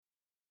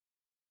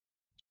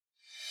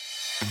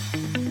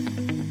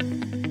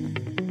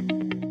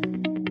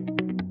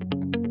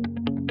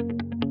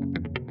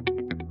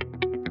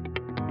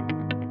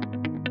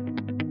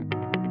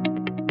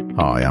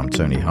Hi, I'm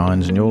Tony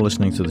Hines, and you're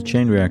listening to the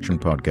Chain Reaction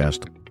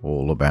Podcast,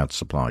 all about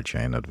supply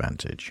chain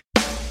advantage.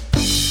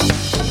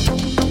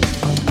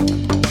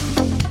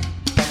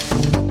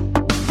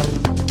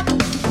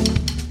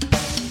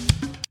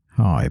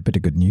 Hi, a bit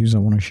of good news I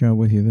want to share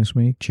with you this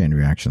week. Chain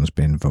Reaction's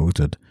been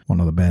voted one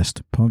of the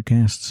best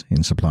podcasts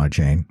in supply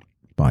chain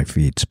by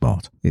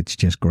FeedSpot. It's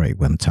just great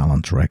when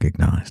talent's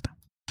recognized.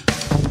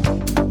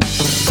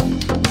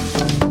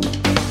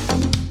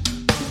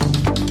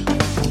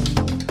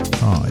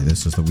 Hi,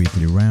 this is the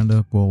weekly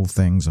roundup of all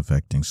things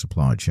affecting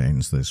supply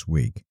chains this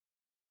week.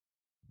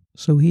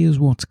 So here's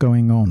what's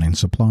going on in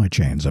supply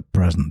chains at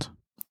present.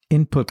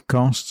 Input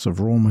costs of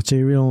raw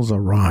materials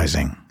are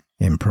rising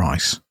in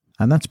price,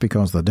 and that's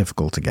because they're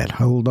difficult to get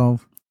hold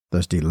of.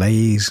 There's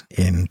delays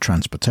in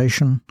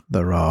transportation.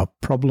 There are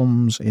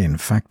problems in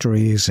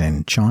factories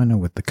in China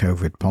with the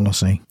COVID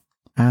policy,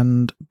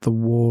 and the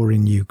war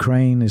in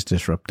Ukraine is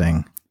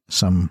disrupting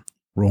some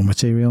raw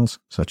materials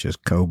such as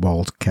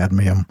cobalt,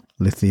 cadmium,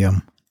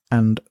 lithium,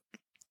 and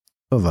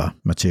other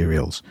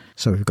materials.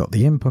 So we've got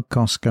the input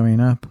costs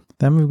going up.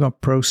 Then we've got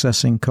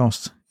processing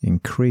costs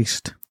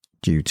increased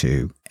due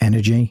to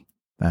energy.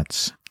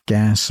 That's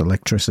gas,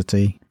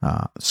 electricity.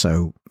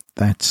 So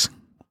that's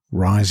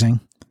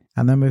rising.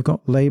 And then we've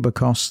got labour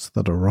costs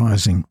that are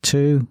rising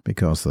too,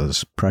 because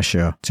there's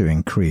pressure to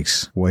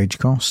increase wage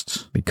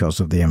costs because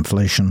of the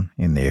inflation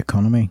in the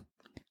economy.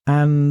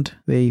 And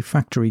the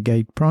factory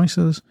gate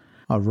prices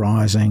are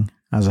rising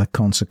as a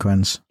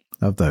consequence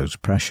of those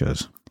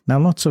pressures. Now,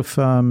 lots of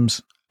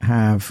firms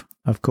have,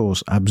 of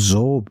course,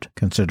 absorbed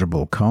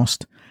considerable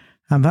cost,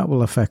 and that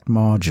will affect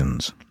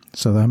margins.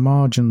 So their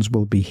margins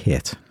will be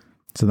hit.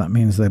 So that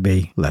means they'll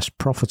be less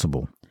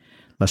profitable.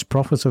 Less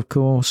profit, of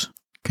course,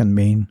 can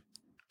mean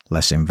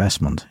less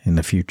investment in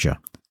the future.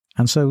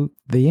 And so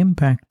the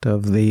impact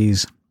of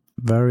these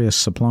various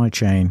supply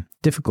chain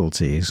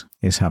difficulties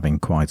is having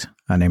quite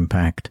an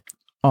impact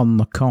on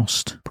the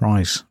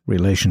cost-price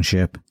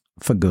relationship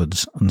for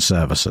goods and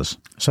services.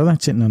 So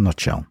that's it in a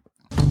nutshell.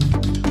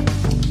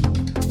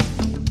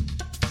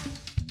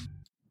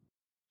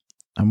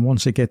 And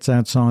once it gets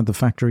outside the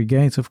factory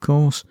gate, of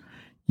course,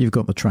 you've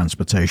got the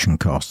transportation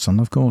costs. And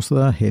of course,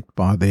 they're hit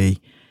by the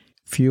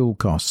fuel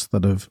costs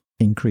that have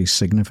increased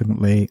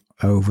significantly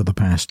over the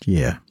past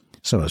year.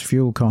 So as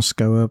fuel costs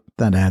go up,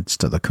 that adds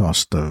to the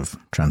cost of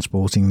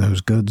transporting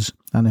those goods.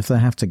 And if they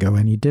have to go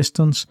any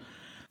distance,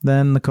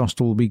 then the cost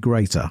will be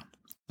greater.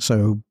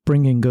 So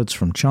bringing goods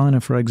from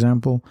China, for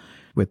example,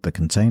 with the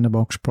container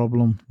box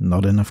problem,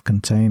 not enough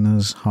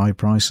containers, high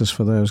prices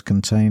for those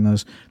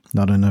containers,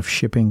 not enough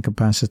shipping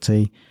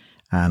capacity,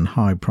 and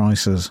high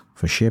prices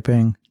for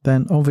shipping,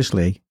 then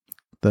obviously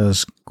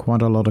there's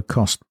quite a lot of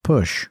cost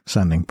push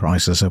sending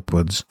prices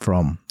upwards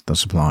from the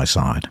supply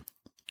side.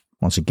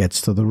 Once it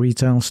gets to the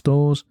retail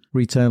stores,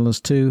 retailers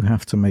too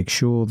have to make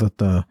sure that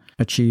they're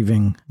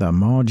achieving their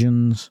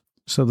margins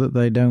so that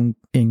they don't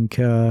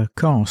incur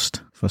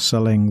cost for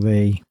selling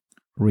the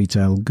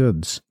retail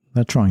goods.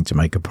 They're trying to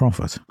make a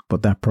profit,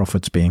 but that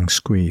profit's being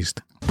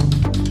squeezed.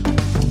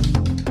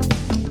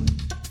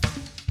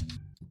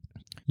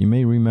 You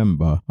may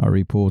remember I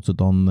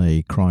reported on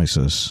the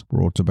crisis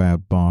brought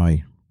about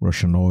by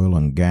Russian oil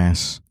and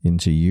gas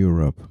into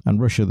Europe,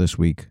 and Russia this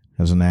week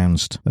has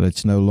announced that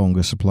it's no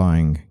longer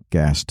supplying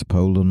gas to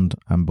Poland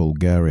and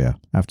Bulgaria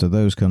after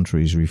those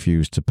countries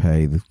refused to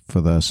pay for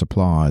their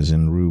supplies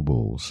in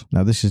rubles.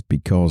 Now, this is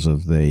because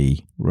of the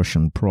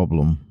Russian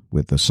problem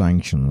with the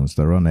sanctions.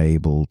 They're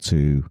unable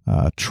to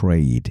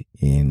trade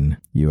in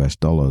US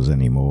dollars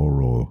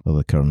anymore or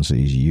other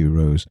currencies,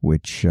 euros,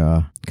 which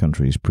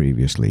countries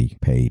previously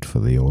paid for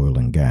the oil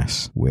and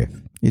gas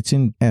with. It's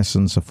in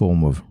essence a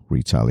form of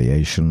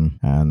retaliation,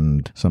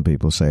 and some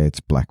people say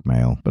it's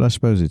blackmail, but I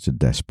suppose it's a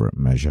desperate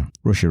measure.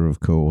 Russia, of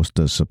course,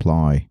 does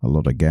supply a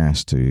lot of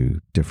gas to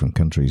different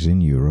countries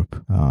in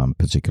Europe,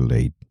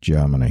 particularly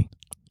Germany.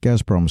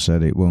 Gazprom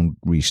said it won't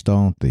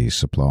restart these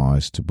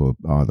supplies to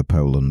either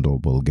Poland or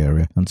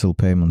Bulgaria until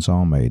payments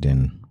are made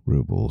in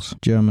rubles.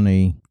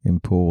 Germany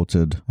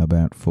imported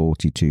about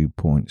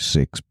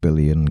 42.6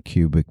 billion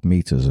cubic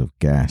meters of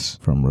gas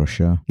from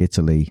Russia.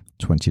 Italy,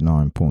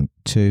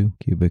 29.2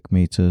 cubic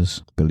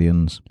meters,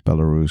 billions.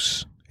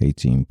 Belarus,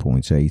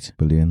 18.8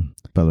 billion.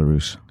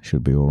 Belarus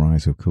should be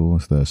alright, of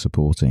course. They're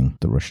supporting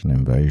the Russian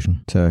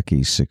invasion.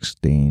 Turkey,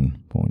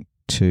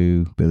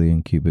 16.2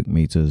 billion cubic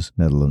meters.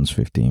 Netherlands,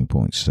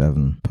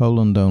 15.7.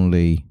 Poland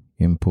only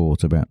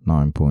import about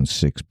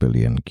 9.6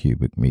 billion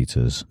cubic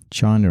meters.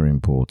 China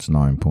imports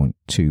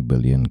 9.2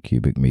 billion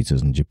cubic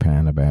meters, and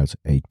Japan about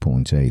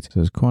 8.8. So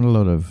there's quite a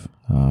lot of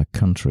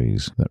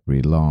countries that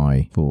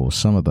rely for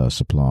some of their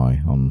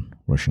supply on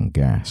Russian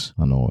gas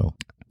and oil.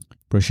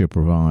 Russia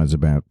provides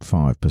about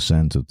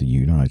 5% of the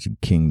United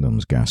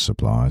Kingdom's gas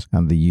supplies,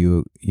 and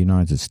the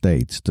United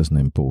States doesn't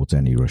import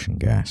any Russian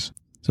gas.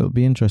 So it'll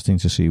be interesting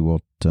to see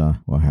what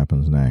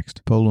happens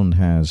next. Poland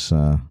has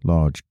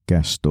large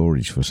gas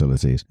storage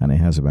facilities, and it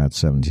has about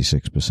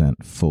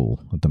 76%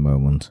 full at the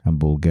moment, and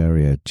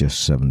Bulgaria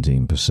just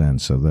 17%,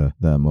 so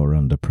they're more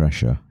under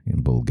pressure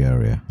in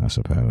Bulgaria, I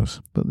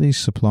suppose. But these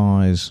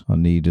supplies are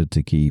needed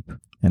to keep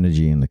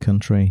energy in the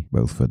country,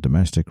 both for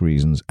domestic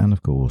reasons and,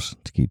 of course,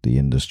 to keep the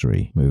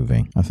industry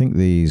moving. I think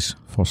these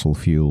fossil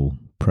fuel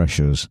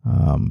pressures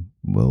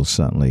will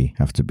certainly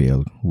have to be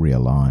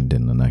realigned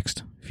in the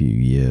next few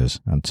years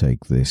and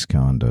take this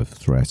kind of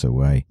threat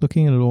away.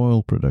 Looking at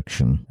oil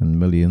production and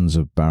millions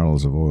of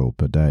barrels of oil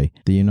per day,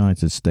 the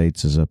United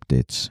States has upped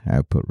its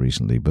output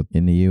recently, but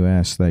in the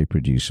US they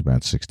produce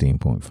about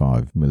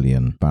 16.5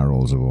 million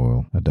barrels of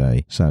oil a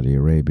day, Saudi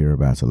Arabia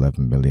about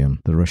 11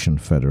 million, the Russian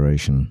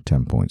Federation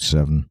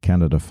 10.7,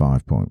 Canada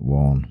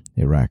 5.1,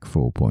 Iraq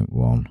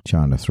 4.1,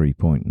 China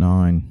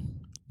 3.9,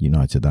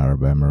 United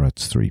Arab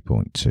Emirates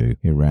 3.2,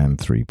 Iran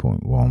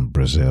 3.1,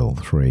 Brazil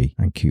 3,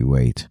 and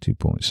Kuwait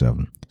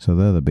 2.7. So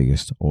they're the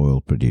biggest oil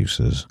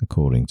producers,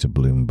 according to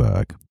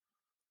Bloomberg.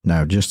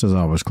 Now, just as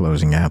I was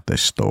closing out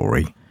this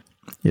story,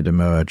 it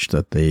emerged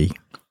that the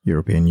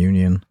European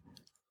Union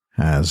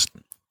has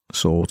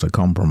sought a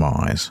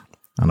compromise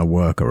and a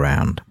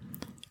workaround,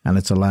 and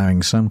it's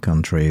allowing some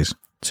countries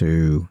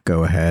to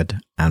go ahead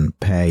and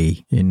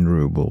pay in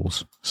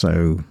rubles.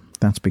 So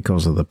that's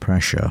because of the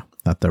pressure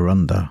that they're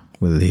under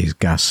with these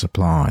gas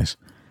supplies.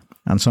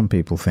 And some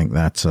people think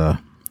that's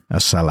a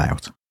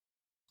sellout.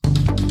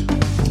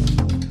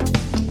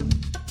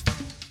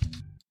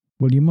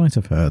 Well, you might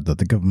have heard that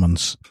the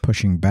government's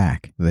pushing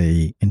back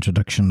the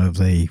introduction of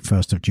the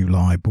 1st of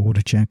July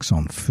border checks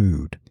on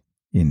food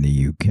in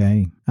the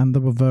UK. And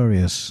there were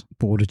various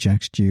border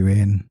checks due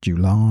in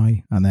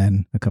July and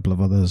then a couple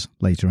of others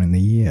later in the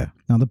year.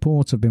 Now, the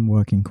ports have been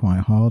working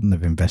quite hard and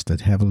have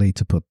invested heavily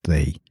to put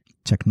the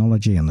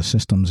technology and the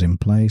systems in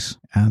place,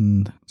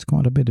 and it's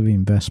quite a bit of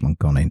investment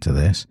gone into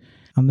this,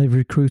 and they've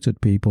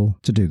recruited people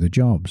to do the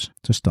jobs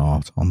to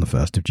start on the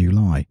 1st of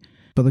July.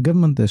 But the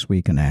government this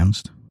week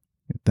announced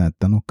that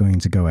they're not going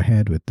to go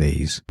ahead with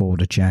these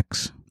border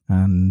checks,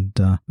 and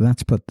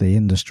that's put the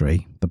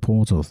industry, the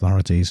port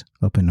authorities,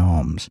 up in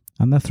arms,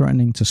 and they're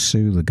threatening to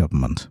sue the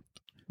government.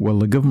 Well,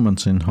 the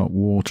government's in hot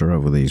water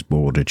over these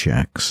border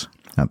checks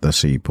at the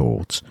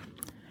seaports,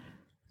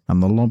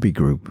 and the lobby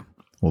group,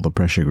 or the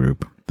pressure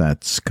group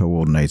that's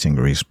coordinating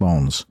a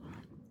response,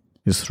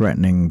 is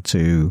threatening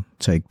to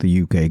take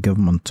the UK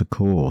government to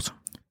court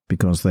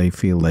because they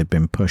feel they've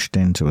been pushed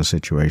into a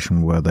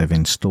situation where they've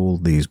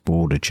installed these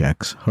border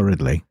checks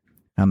hurriedly,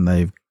 and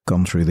they've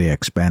gone through the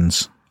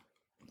expense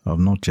of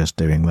not just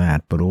doing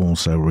that, but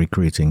also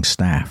recruiting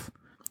staff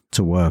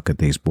to work at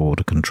these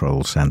border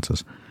control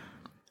centres.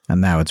 And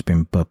now it's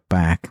been put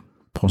back,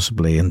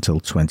 possibly until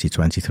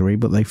 2023,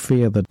 but they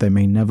fear that they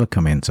may never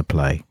come into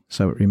play.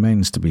 So it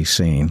remains to be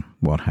seen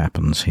what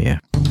happens here.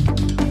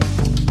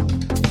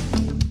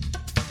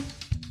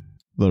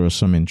 There are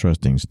some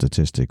interesting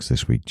statistics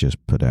this week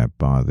just put out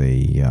by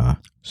the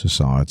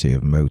Society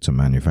of Motor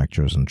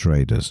Manufacturers and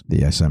Traders, the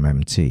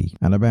SMMT,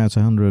 and about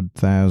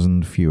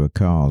 100,000 fewer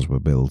cars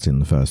were built in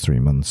the first 3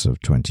 months of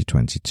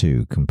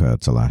 2022 compared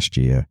to last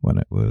year, when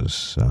it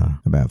was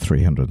about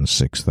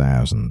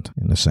 306,000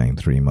 in the same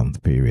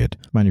 3-month period.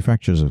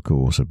 Manufacturers, of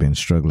course, have been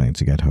struggling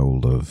to get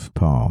hold of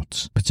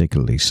parts,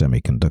 particularly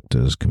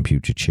semiconductors,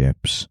 computer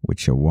chips,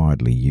 which are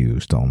widely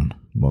used on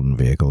modern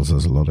vehicles.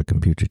 There's a lot of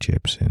computer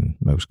chips in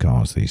most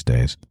cars these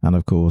days. And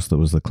of course there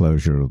was the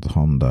closure of the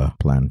Honda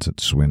plant at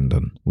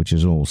Swindon, which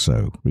has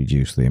also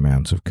reduced the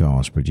amount of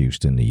cars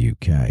produced in the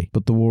UK.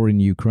 But the war in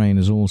Ukraine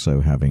is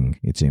also having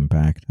its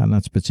impact, and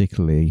that's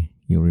particularly,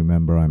 you'll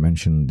remember I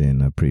mentioned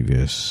in a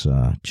previous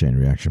Chain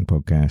Reaction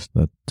podcast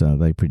that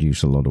they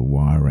produce a lot of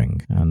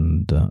wiring,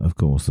 and of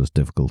course there's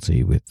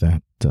difficulty with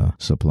that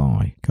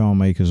supply. Car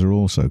makers are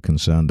also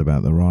concerned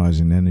about the rise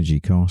in energy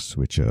costs,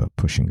 which are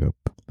pushing up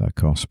their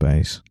cost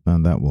base,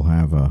 and that will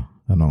have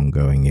an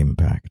ongoing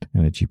impact.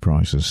 Energy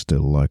prices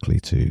still likely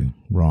to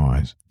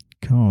rise.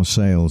 Car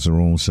sales are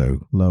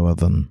also lower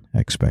than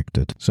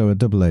expected, so a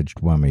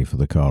double-edged whammy for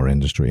the car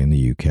industry in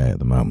the UK at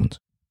the moment.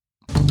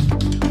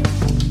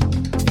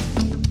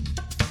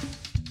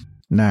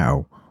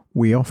 Now,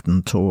 we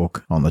often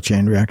talk on the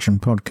Chain Reaction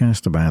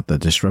podcast about the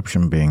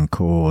disruption being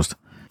caused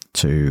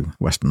to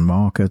Western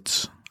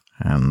markets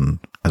and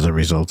as a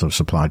result of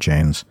supply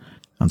chains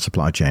and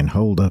supply chain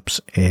hold-ups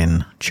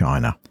in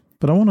China.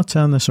 But I want to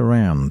turn this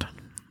around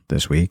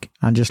this week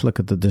and just look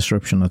at the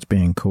disruption that's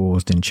being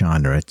caused in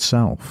China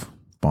itself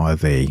by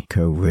the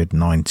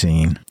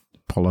COVID-19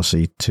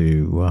 policy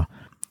to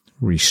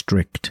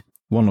restrict.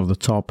 One of the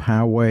top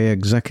Huawei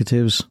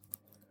executives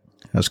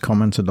has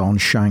commented on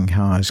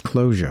Shanghai's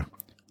closure.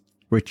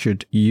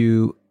 Richard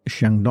Yu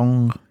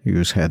Shandong,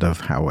 who's head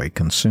of Huawei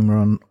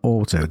Consumer and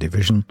Auto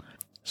Division,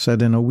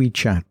 said in a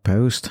WeChat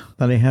post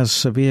that it has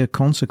severe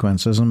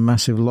consequences and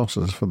massive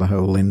losses for the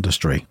whole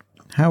industry.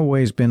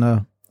 Huawei's been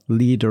a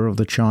leader of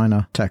the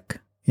China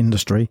tech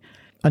industry,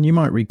 and you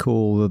might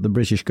recall that the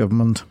British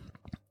government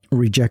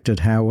rejected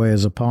Huawei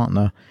as a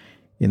partner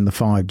in the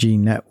 5G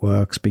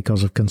networks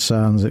because of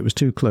concerns it was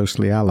too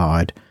closely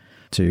allied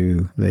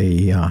to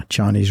the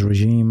Chinese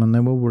regime, and they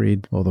were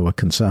worried, or there were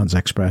concerns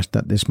expressed,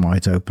 that this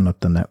might open up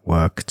the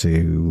network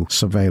to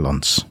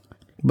surveillance.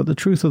 But the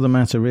truth of the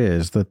matter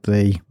is that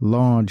the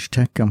large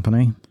tech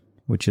company,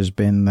 which has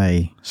been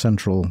the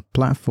central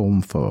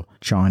platform for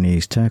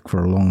Chinese tech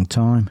for a long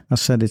time, has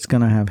said it's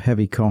going to have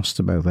heavy costs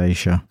to both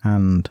Asia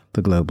and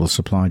the global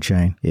supply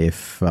chain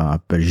if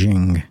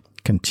Beijing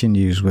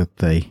continues with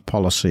the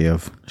policy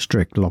of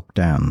strict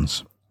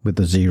lockdowns, with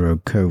the zero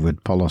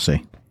COVID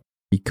policy.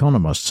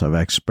 Economists have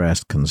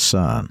expressed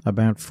concern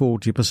about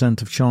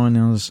 40% of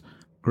China's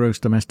gross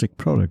domestic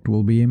product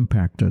will be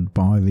impacted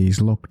by these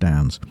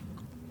lockdowns.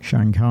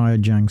 Shanghai,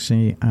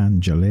 Jiangxi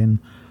and Jilin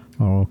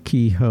are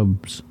key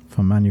hubs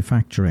for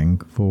manufacturing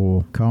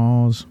for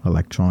cars,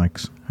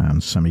 electronics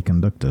and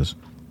semiconductors,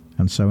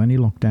 and so any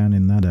lockdown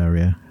in that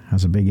area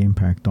has a big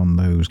impact on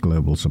those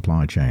global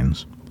supply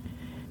chains.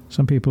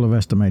 Some people have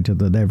estimated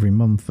that every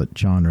month that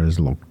China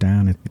is locked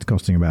down, it's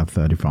costing about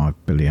 $35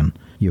 billion.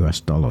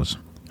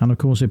 And of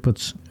course it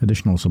puts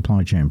additional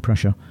supply chain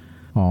pressure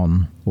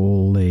on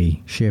all the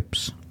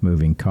ships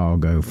moving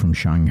cargo from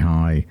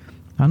Shanghai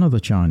and other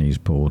Chinese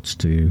ports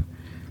to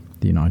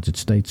the United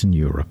States and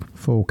Europe.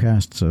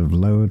 Forecasts have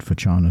lowered for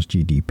China's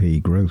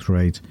GDP growth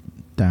rate,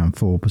 down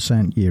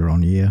 4% year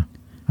on year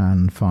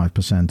and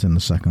 5% in the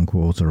second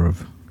quarter of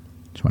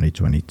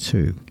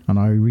 2022. And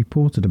I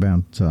reported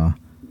about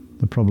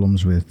the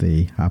problems with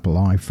the Apple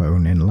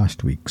iPhone in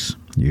last week's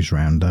news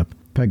roundup.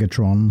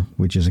 Pegatron,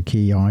 which is a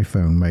key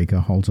iPhone maker,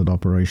 halted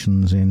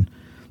operations in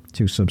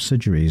 2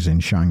 subsidiaries in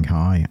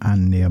Shanghai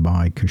and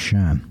nearby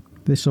Kushan.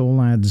 This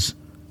all adds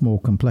more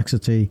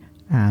complexity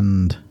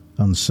and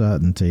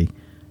uncertainty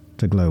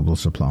to global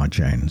supply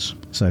chains.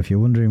 So if you're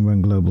wondering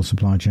when global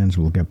supply chains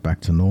will get back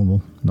to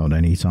normal, not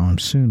anytime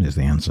soon is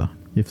the answer.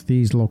 If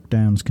these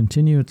lockdowns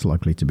continue, it's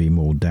likely to be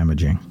more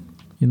damaging.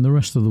 In the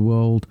rest of the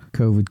world,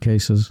 COVID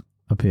cases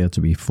appear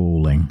to be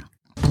falling.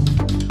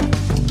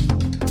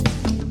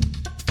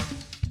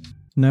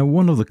 Now,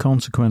 one of the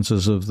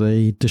consequences of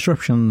the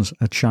disruptions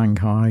at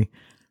Shanghai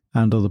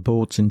and other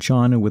ports in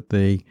China with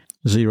the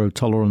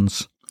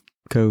zero-tolerance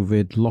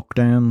COVID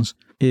lockdowns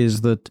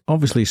is that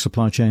obviously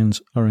supply chains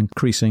are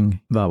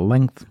increasing their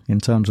length in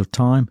terms of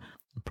time,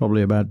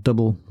 probably about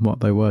double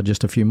what they were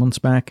just a few months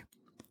back.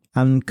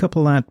 And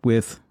couple that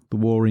with the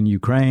war in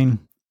Ukraine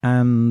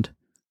and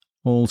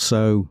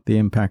also the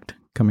impact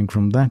coming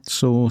from that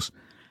source,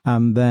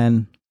 and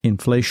then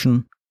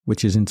inflation,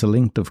 which is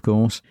interlinked, of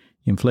course,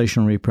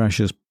 inflationary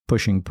pressures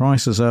pushing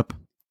prices up.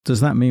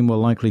 Does that mean we're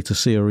likely to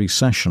see a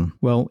recession?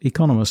 Well,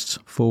 economists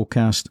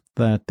forecast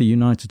that the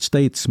United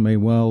States may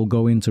well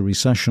go into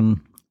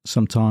recession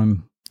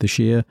sometime this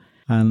year,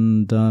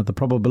 and the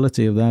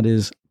probability of that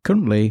is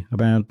currently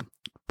about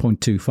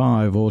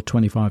 0.25 or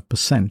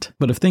 25%.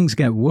 But if things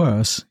get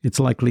worse, it's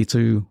likely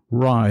to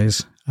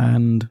rise,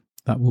 and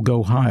that will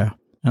go higher.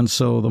 And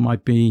so there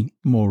might be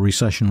more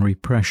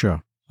recessionary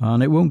pressure.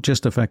 And it won't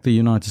just affect the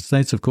United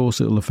States, of course,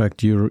 it'll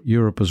affect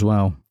Europe as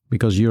well.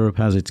 Because Europe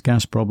has its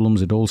gas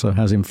problems, it also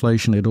has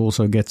inflation, it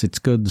also gets its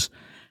goods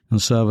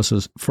and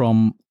services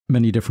from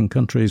many different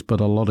countries,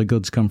 but a lot of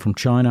goods come from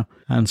China.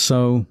 And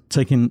so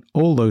taking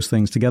all those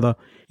things together,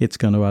 it's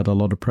going to add a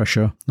lot of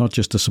pressure, not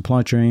just to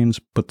supply chains,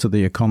 but to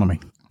the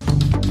economy.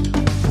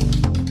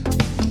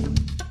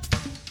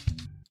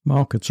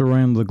 Markets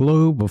around the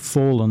globe have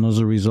fallen as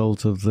a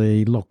result of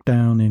the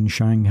lockdown in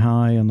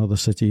Shanghai and other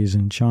cities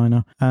in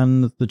China,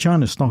 and the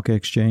China Stock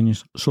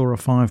Exchange saw a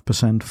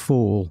 5%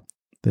 fall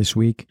this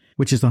week,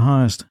 which is the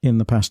highest in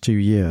the past 2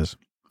 years.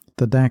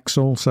 The DAX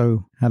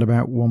also had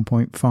about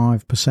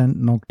 1.5%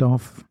 knocked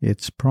off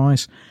its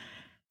price,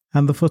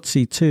 and the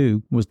FTSE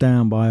too was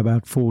down by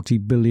about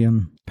 £40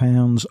 billion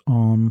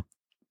on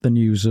the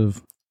news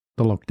of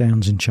the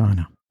lockdowns in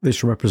China.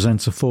 This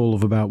represents a fall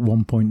of about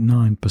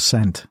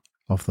 1.9%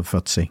 of the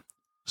FTSE.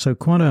 So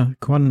quite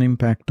an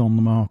impact on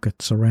the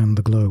markets around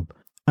the globe.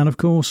 And of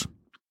course,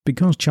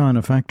 because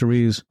China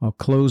factories are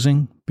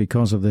closing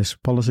because of this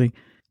policy,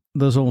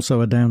 there's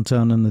also a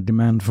downturn in the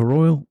demand for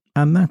oil,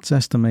 and that's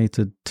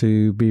estimated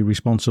to be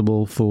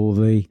responsible for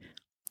the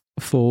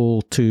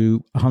fall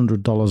to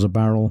 $100 a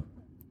barrel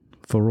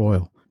for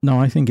oil. Now,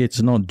 I think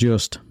it's not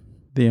just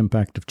the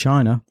impact of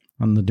China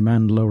and the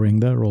demand lowering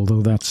there,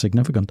 although that's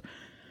significant,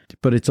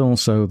 but it's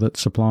also that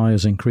supply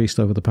has increased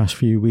over the past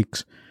few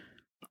weeks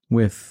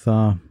with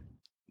the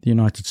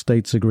United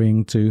States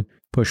agreeing to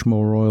push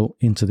more oil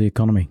into the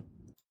economy.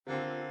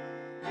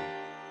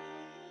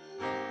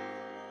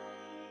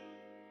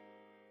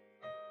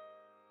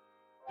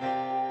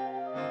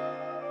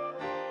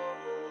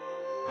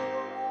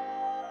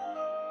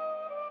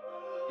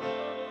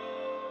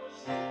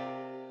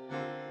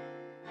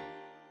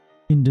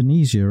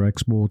 Indonesia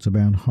exports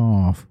about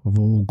half of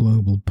all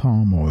global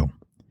palm oil,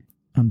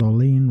 and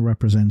Orlen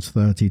represents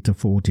 30 to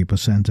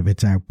 40% of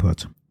its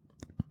output.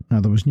 Now,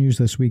 there was news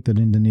this week that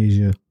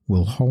Indonesia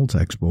will halt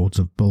exports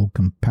of bulk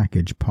and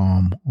packaged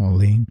palm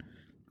Orlen,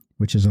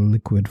 which is a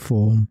liquid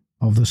form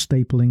of the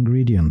staple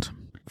ingredient.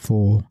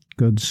 for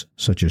goods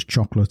such as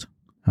chocolate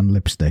and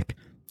lipstick.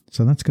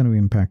 So that's going to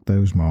impact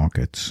those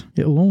markets.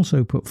 It'll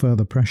also put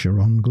further pressure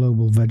on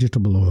global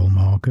vegetable oil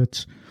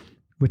markets,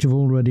 which have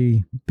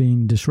already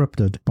been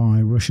disrupted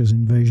by Russia's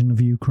invasion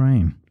of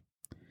Ukraine.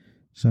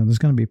 So there's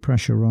going to be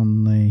pressure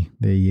on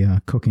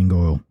the cooking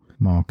oil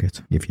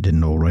market, if you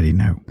didn't already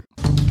know.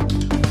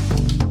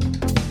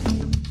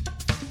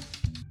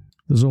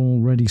 There's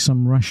already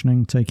some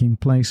rationing taking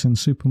place in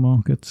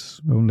supermarkets,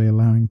 only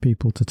allowing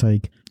people to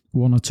take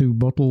 1 or 2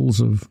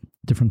 bottles of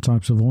different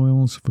types of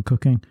oils for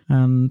cooking.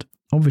 And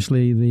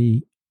obviously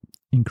the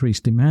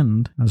increased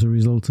demand as a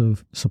result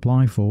of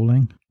supply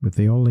falling, with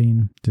the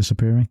olein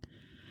disappearing,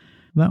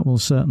 that will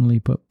certainly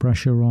put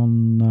pressure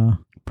on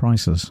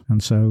prices,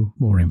 and so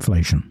more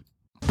inflation.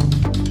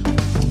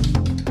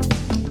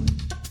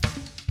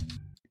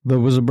 There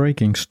was a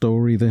breaking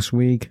story this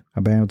week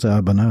about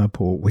Urban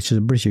Airport, which is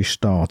a British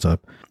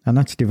startup, and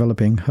that's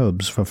developing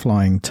hubs for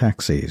flying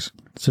taxis.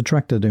 It's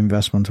attracted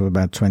investment of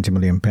about £20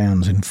 million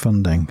in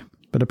funding,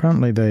 but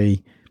apparently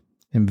they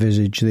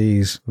envisage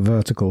these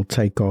vertical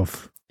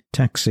takeoff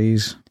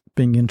taxis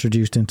being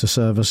introduced into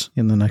service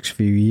in the next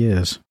few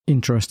years.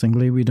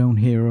 Interestingly, we don't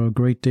hear a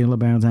great deal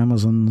about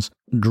Amazon's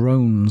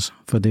drones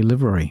for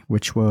delivery,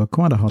 which were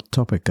quite a hot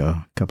topic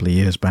a couple of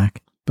years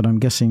back. But I'm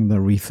guessing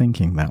they're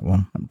rethinking that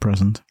one at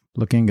present,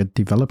 looking at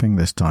developing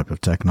this type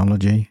of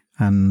technology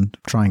and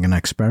trying an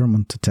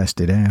experiment to test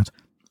it out.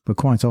 But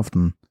quite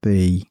often,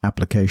 the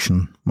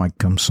application might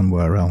come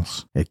somewhere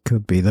else. It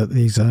could be that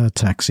these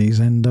taxis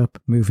end up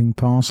moving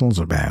parcels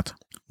about,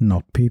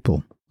 not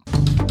people.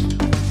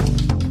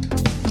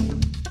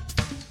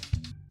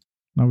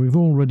 Now, we've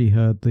already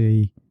heard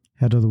the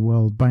head of the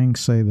World Bank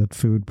say that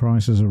food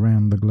prices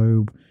around the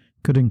globe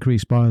could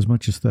increase by as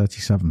much as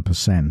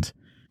 37%.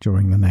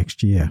 During the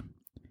next year.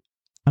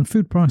 And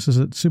food prices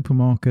at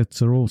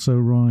supermarkets are also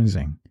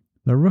rising.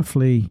 They're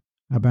roughly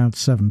about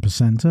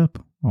 7%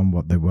 up on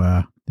what they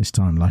were this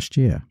time last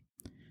year,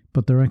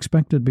 but they're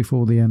expected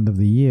before the end of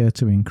the year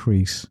to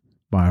increase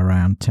by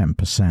around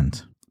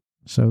 10%.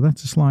 So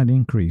that's a slight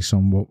increase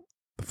on what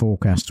the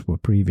forecasts were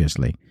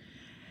previously.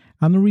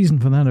 And the reason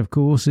for that, of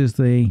course, is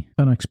the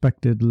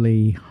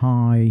unexpectedly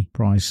high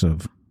price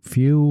of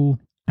fuel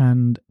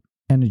and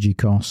energy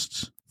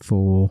costs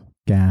for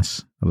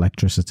gas,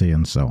 electricity,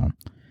 and so on.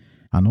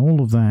 And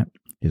all of that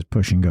is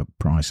pushing up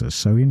prices.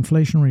 So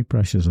inflationary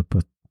pressures are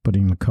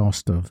putting the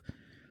cost of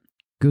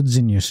goods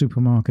in your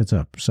supermarket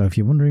up. So if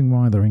you're wondering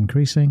why they're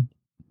increasing,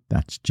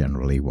 that's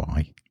generally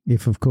why.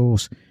 If, of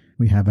course,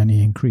 we have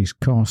any increased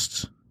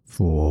costs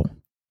for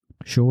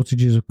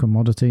shortages of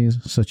commodities,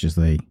 such as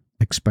the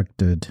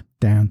expected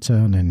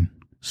downturn in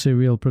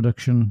cereal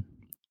production,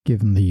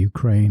 given the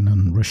Ukraine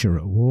and Russia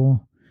at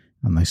war,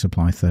 and they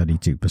supply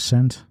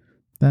 32%,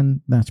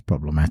 then that's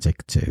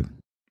problematic too.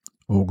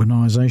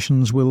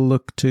 Organisations will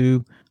look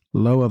to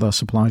lower their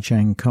supply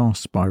chain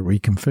costs by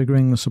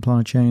reconfiguring the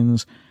supply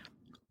chains,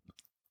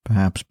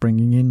 perhaps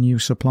bringing in new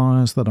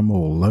suppliers that are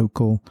more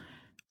local,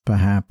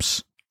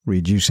 perhaps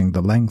reducing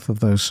the length of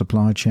those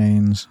supply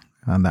chains,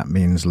 and that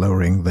means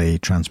lowering the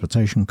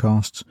transportation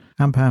costs,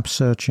 and perhaps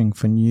searching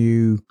for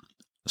new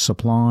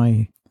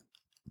supply,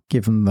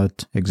 given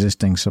that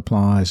existing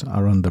supplies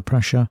are under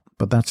pressure.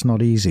 But that's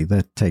not easy.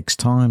 That takes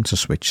time to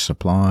switch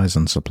supplies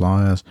and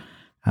suppliers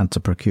and to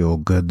procure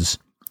goods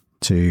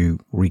to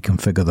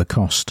reconfigure the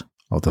cost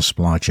of the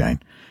supply chain.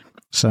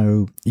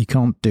 So you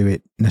can't do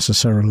it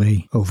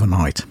necessarily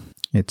overnight.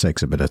 It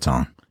takes a bit of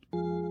time.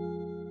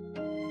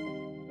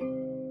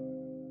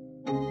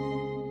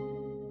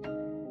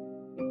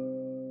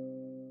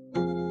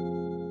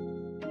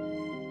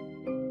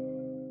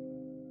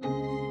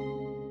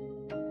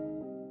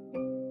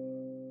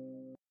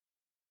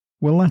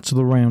 Well, that's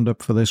the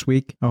roundup for this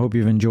week. I hope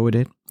you've enjoyed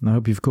it. I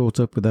hope you've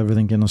caught up with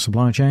everything in the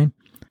supply chain.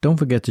 Don't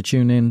forget to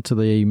tune in to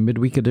the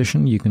midweek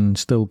edition. You can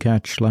still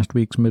catch last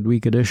week's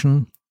midweek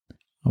edition,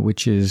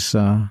 which is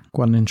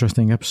quite an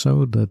interesting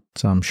episode that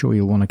I'm sure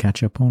you'll want to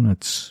catch up on.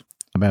 It's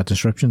about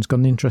disruption. It's got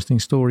an interesting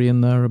story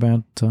in there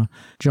about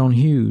John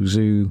Hughes,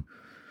 who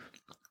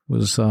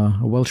was a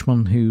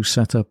Welshman who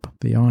set up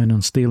the iron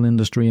and steel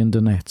industry in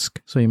Donetsk.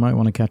 So you might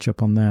want to catch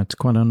up on that. It's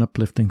quite an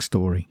uplifting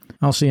story.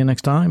 I'll see you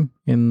next time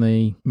in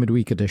the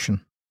midweek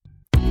edition.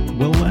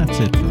 Well, that's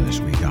it for this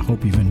week. I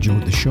hope you've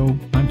enjoyed the show.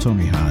 I'm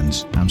Tony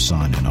Hines. I'm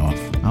signing off.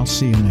 I'll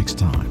see you next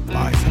time.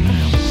 Bye for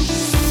now.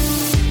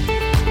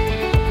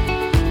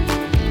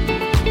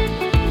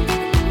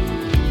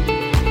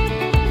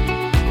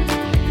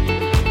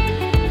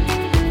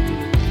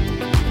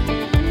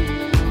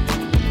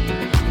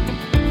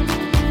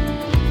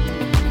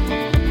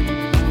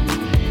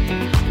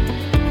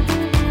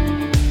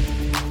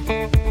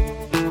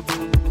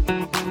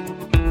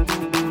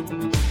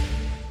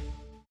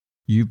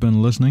 You've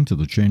been listening to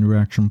the Chain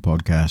Reaction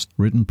Podcast,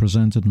 written,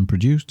 presented, and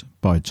produced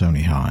by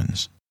Tony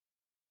Hines.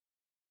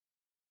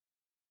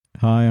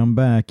 Hi, I'm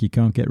back. You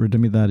can't get rid of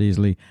me that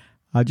easily.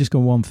 I've just got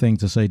one thing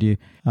to say to you,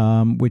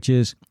 which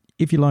is,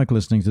 if you like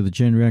listening to the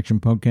Chain Reaction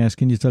Podcast,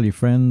 can you tell your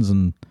friends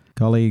and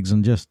colleagues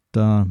and just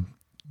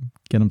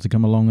get them to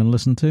come along and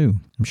listen too.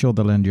 I'm sure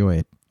they'll enjoy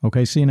it.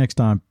 Okay, see you next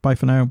time. Bye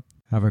for now.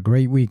 Have a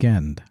great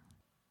weekend.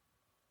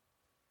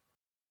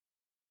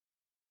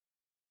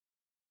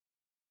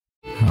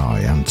 Hi,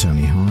 I'm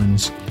Tony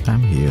Hines.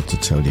 I'm here to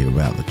tell you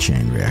about the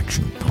Chain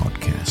Reaction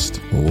podcast,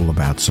 all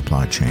about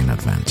supply chain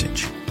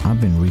advantage. I've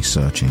been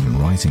researching and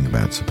writing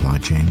about supply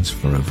chains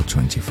for over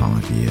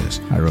 25 years.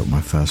 I wrote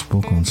my first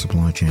book on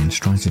supply chain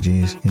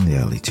strategies in the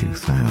early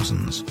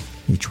 2000s.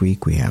 Each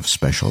week we have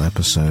special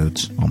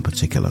episodes on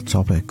particular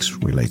topics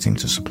relating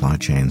to supply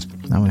chains,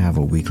 and we have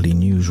a weekly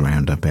news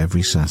roundup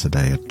every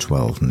Saturday at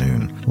 12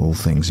 noon, all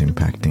things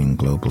impacting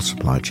global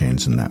supply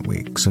chains in that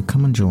week. So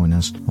come and join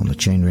us on the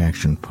Chain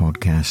Reaction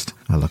podcast.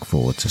 I look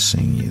forward to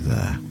seeing you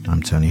there.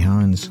 I'm Tony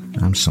Hines.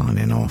 I'm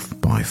signing off.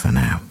 Bye for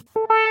now.